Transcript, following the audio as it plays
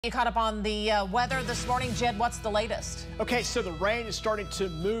You caught up on the weather this morning. Jed, what's the latest? Okay, so the rain is starting to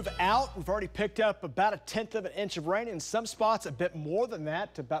move out. We've already picked up about 1/10 of an inch of rain. In some spots, a bit more than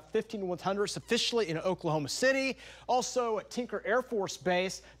that, to about 15 1/100 officially in Oklahoma City. Also at Tinker Air Force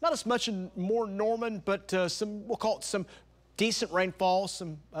Base, not as much in more Norman, but we'll call it some decent rainfall,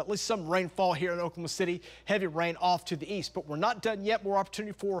 at least some rainfall here in Oklahoma City. Heavy rain off to the east, but we're not done yet. More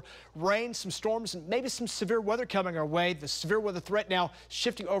opportunity for rain, some storms, and maybe some severe weather coming our way. The severe weather threat now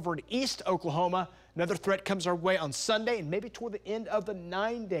shifting over to east Oklahoma. Another threat comes our way on Sunday, and maybe toward the end of the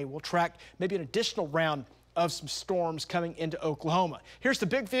 9-day, we'll track maybe an additional round of some storms coming into Oklahoma. Here's the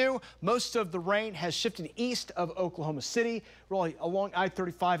big view. Most of the rain has shifted east of Oklahoma City, really along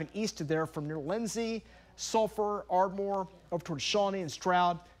I-35 and east of there from near Lindsay, Sulphur, Ardmore, over toward Shawnee and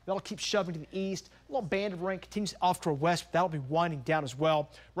Stroud. That'll keep shoving to the east. A little band of rain continues off to our west, but that'll be winding down as well.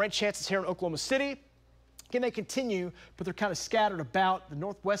 Rain chances here in Oklahoma City. Again, they continue, but they're kind of scattered about the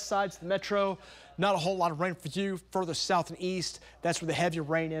northwest sides of the metro. Not a whole lot of rain for you further south and east. That's where the heavier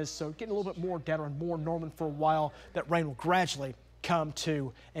rain is. So getting a little bit more down around more Norman for a while. That rain will gradually come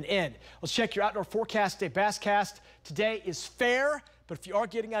to an end. Let's check your outdoor forecast today. Basscast today is fair, but if you are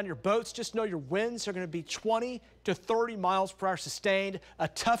getting on your boats, just know your winds are going to be 20 to 30 miles per hour sustained.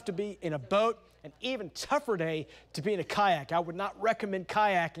 Tough to be in a boat, an even tougher day to be in a kayak. I would not recommend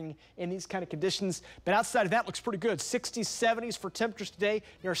kayaking in these kind of conditions, but outside of that, looks pretty good. 60s, 70s for temperatures today,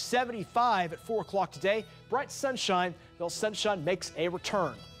 near 75 at 4 o'clock today. Bright sunshine, though sunshine makes a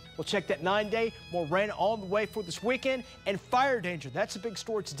return. We'll check that 9-day, more rain all the way for this weekend, and fire danger. That's a big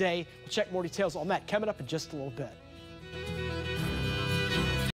story today. We'll check more details on that coming up in just a little bit.